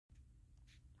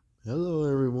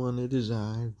Hello everyone, it is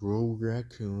I, Rogue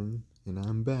Raccoon, and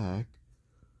I'm back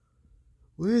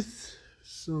with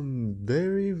some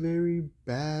very, very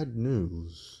bad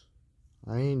news.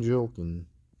 I ain't joking.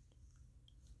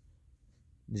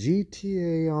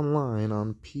 GTA Online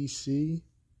on PC,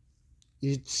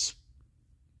 it's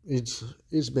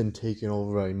it's been taken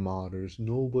over by modders.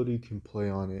 Nobody can play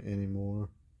on it anymore.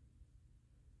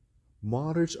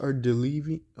 Modders are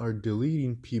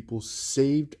deleting people's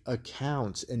saved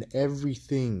accounts and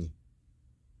everything.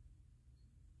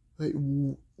 Like,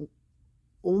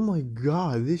 oh my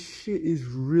god, this shit is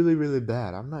really, really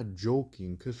bad. I'm not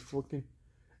joking, because fucking.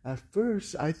 At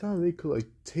first, I thought they could, like,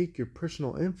 take your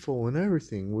personal info and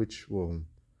everything, which, well,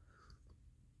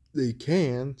 they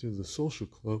can through the social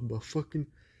club, but fucking.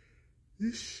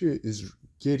 This shit is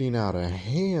getting out of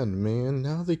hand, man.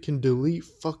 Now they can delete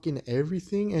fucking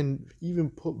everything and even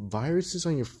put viruses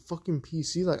on your fucking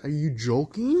PC. Like, are you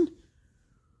joking?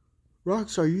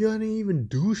 Rockstar, you gonna even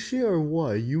do shit or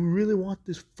what? You really want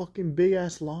this fucking big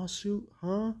ass lawsuit,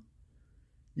 huh?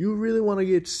 You really want to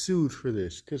get sued for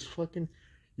this? Because fucking,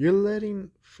 you're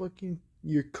letting fucking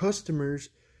your customers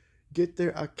get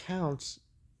their accounts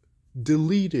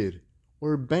deleted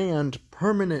or banned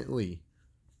permanently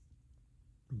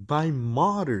by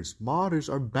modders. Modders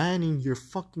are banning your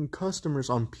fucking customers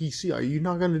on PC. Are you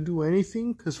not gonna do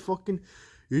anything? Because fucking,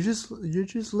 you're just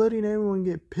letting everyone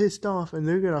get pissed off and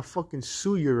they're gonna fucking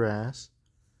sue your ass.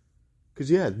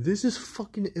 Because, yeah, this is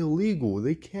fucking illegal.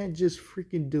 They can't just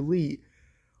freaking delete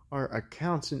our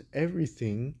accounts and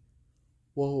everything.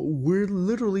 Well, we're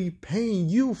literally paying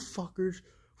you fuckers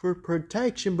for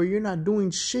protection, but you're not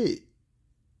doing shit.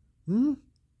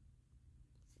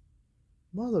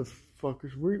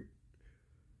 Motherfuckers,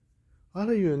 I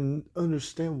don't even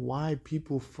understand why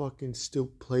people fucking still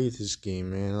play this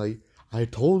game, man. Like, I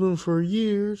told them for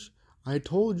years. I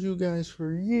told you guys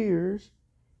for years.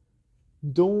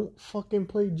 Don't fucking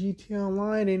play GTA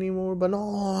Online anymore. But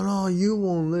no, you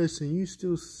won't listen. You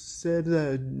still said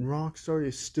that Rockstar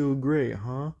is still great,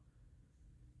 huh?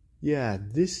 Yeah,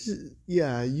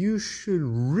 you should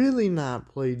really not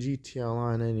play GTA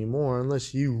Online anymore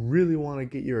unless you really want to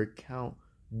get your account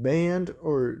banned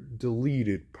or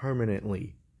deleted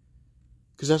permanently.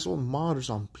 Because that's what modders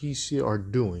on PC are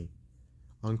doing.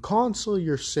 On console,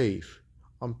 you're safe.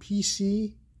 On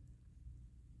PC,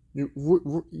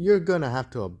 you're gonna have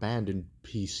to abandon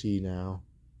PC now.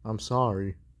 I'm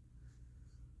sorry.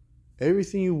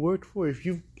 Everything you worked for, if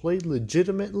you've played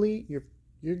legitimately,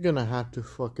 you're gonna have to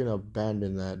fucking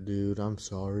abandon that, dude. I'm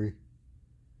sorry.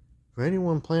 For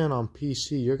anyone playing on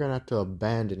PC, you're gonna have to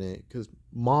abandon it. Because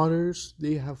modders,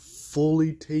 they have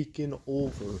fully taken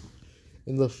over.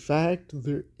 And the fact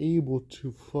they're able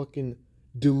to fucking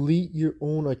delete your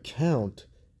own account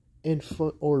and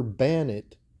or ban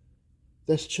it,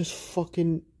 that's just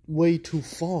fucking way too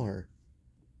far.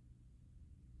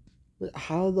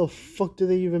 How the fuck do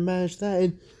they even manage that?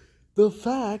 And the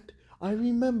fact, I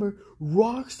remember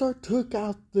Rockstar took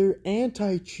out their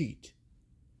anti-cheat.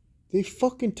 They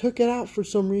fucking took it out for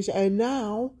some reason, and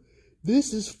now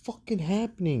this is fucking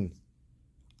happening.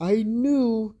 I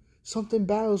knew something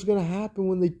bad was gonna happen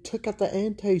when they took out the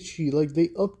anti-cheat. Like, they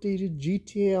updated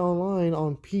GTA Online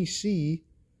on PC,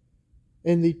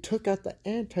 and they took out the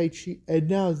anti-cheat, and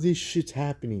now this shit's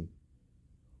happening.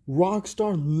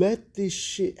 Rockstar let this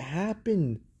shit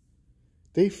happen.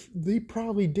 They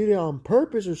probably did it on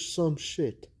purpose or some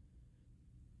shit.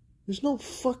 There's no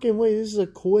fucking way this is a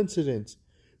coincidence.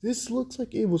 This looks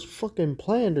like it was fucking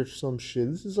planned or some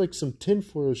shit. This is like some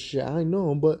tinfoil shit, I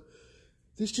know, but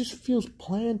this just feels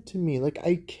planned to me. Like,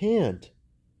 I can't.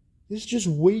 This is just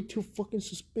way too fucking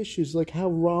suspicious. Like how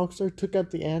Rockstar took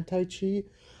out the anti-cheat,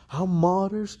 how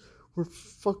modders were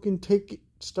fucking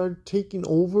started taking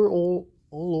over all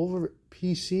over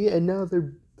PC, and now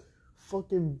they're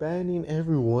fucking banning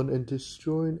everyone and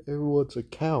destroying everyone's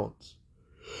accounts.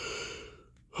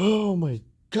 Oh my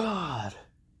god.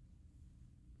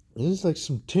 This is like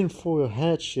some tinfoil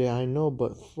hat shit, I know,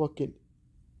 but fucking,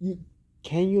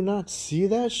 can you not see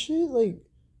that shit? Like,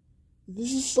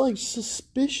 this is like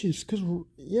suspicious, because,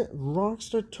 yeah,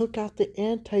 Rockstar took out the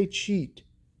anti-cheat.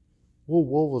 Well,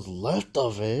 what was left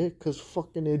of it, because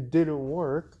fucking it didn't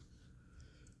work.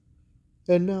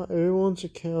 And now everyone's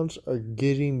accounts are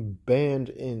getting banned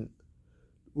and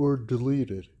or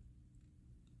deleted.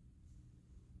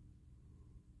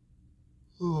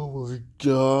 Oh my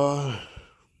god.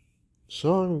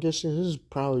 So I'm guessing this is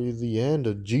probably the end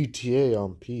of GTA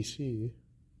on PC.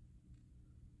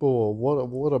 But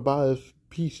what about if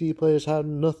PC players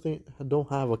don't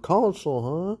have a console,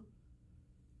 huh?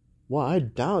 Well, I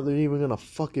doubt they're even gonna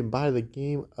fucking buy the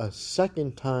game a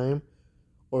second time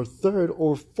or third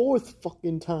or fourth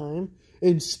fucking time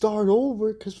and start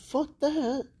over, because fuck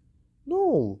that.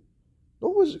 No.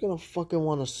 Nobody's gonna fucking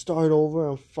want to start over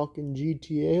on fucking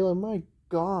GTA. Like, my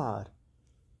God.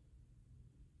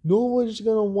 Nobody's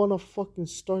gonna want to fucking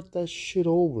start that shit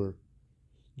over.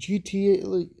 GTA,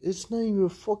 like, it's not even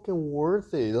fucking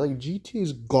worth it. Like, GTA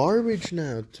is garbage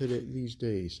now these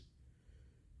days.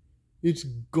 It's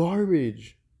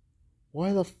garbage.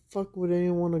 Why the fuck would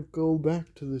anyone want to go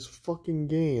back to this fucking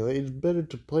game? Like, it's better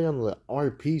to play on the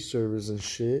RP servers and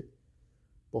shit.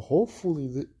 But hopefully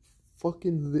the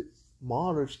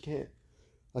modders can't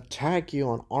attack you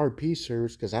on RP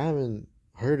servers, because I haven't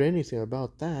heard anything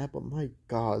about that. But my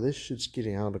God, this shit's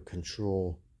getting out of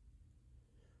control.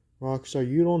 Rockstar,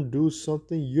 you don't do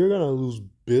something, you're gonna lose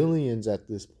billions at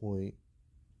this point.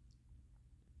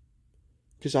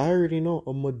 Because I already know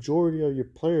a majority of your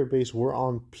player base were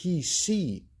on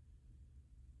PC.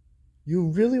 You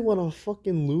really want to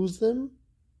fucking lose them?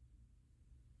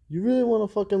 You really want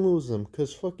to fucking lose them?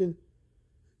 Because fucking...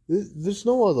 There's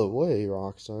no other way,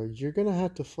 Rockstar. You're gonna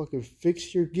have to fucking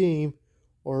fix your game,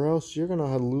 or else you're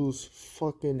gonna lose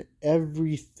fucking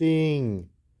everything.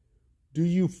 Do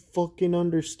you fucking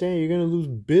understand? You're gonna lose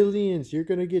billions. You're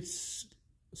gonna get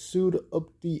sued up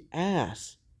the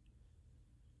ass.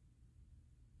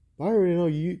 I already know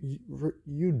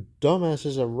you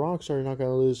dumbasses at Rockstar are not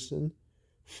gonna listen.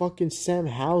 Fucking Sam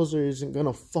Houser isn't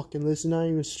gonna fucking listen. Not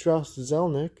even Strauss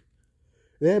Zelnick.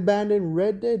 They abandoned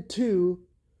Red Dead 2.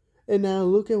 And now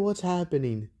look at what's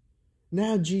happening.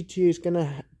 Now GTA is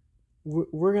gonna...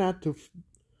 We're gonna have to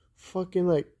fucking,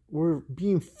 like... We're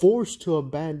being forced to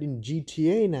abandon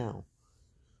GTA now.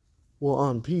 Well,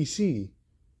 on PC.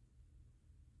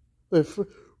 Like,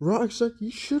 Rockstar,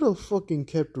 you should have fucking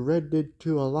kept Red Dead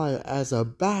 2 alive as a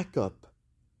backup.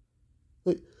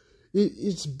 Like,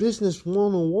 it's business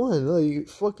 101. Like,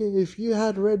 fucking, if you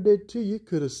had Red Dead 2, you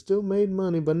could have still made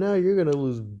money. But now you're gonna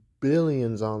lose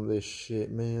billions on this shit,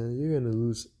 man. You're gonna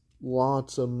lose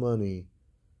lots of money.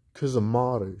 Because of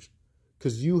modders.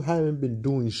 Because you haven't been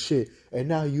doing shit. And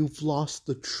now you've lost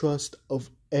the trust of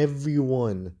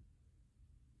everyone.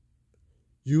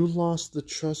 You lost the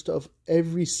trust of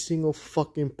every single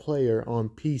fucking player on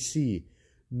PC.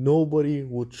 Nobody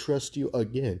will trust you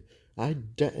again. I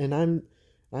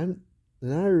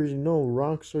already know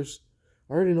Rockstar's...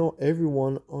 I already know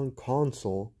everyone on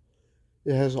console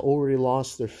has already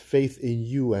lost their faith in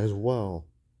you as well.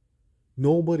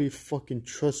 Nobody fucking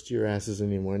trusts your asses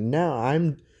anymore. Now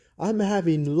I'm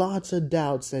having lots of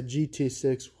doubts that GTA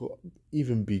 6 will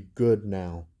even be good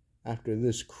now after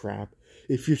this crap.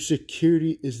 If your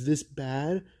security is this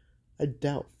bad, I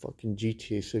doubt fucking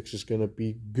GTA 6 is gonna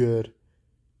be good.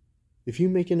 If you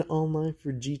make an online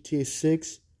for GTA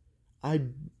 6, I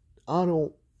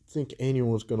don't think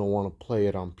anyone's gonna want to play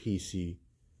it on PC.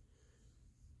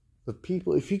 The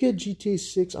people, if you get GTA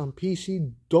 6 on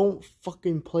PC, don't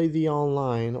fucking play the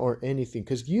online or anything,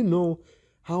 because you know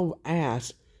how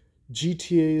ass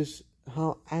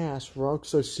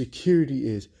Rockstar's security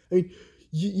is. I mean,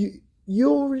 you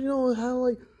already know how,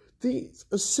 like,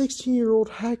 a 16-year-old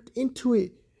hacked into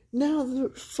it. Now the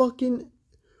fucking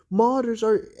modders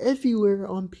are everywhere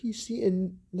on PC,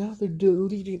 and now they're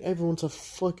deleting everyone's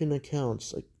fucking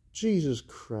accounts. Like, Jesus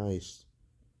Christ.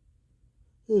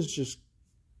 This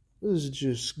is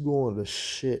just going to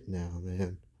shit now,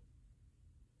 man.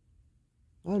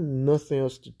 I have nothing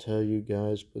else to tell you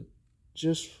guys, but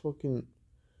just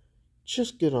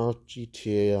get off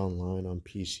GTA Online on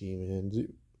PC, man.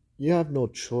 You have no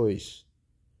choice.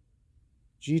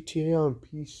 GTA on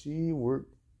PC,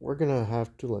 we're gonna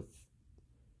have to, like,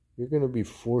 you're gonna be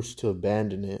forced to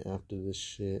abandon it after this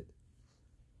shit.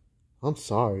 I'm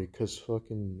sorry, cause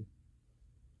fucking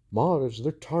modders,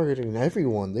 they're targeting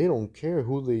everyone. They don't care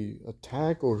who they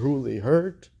attack or who they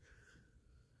hurt.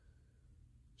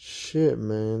 Shit,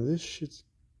 man, this shit's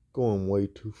going way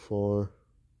too far.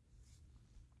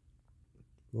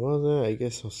 Well then, I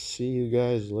guess I'll see you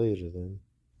guys later then.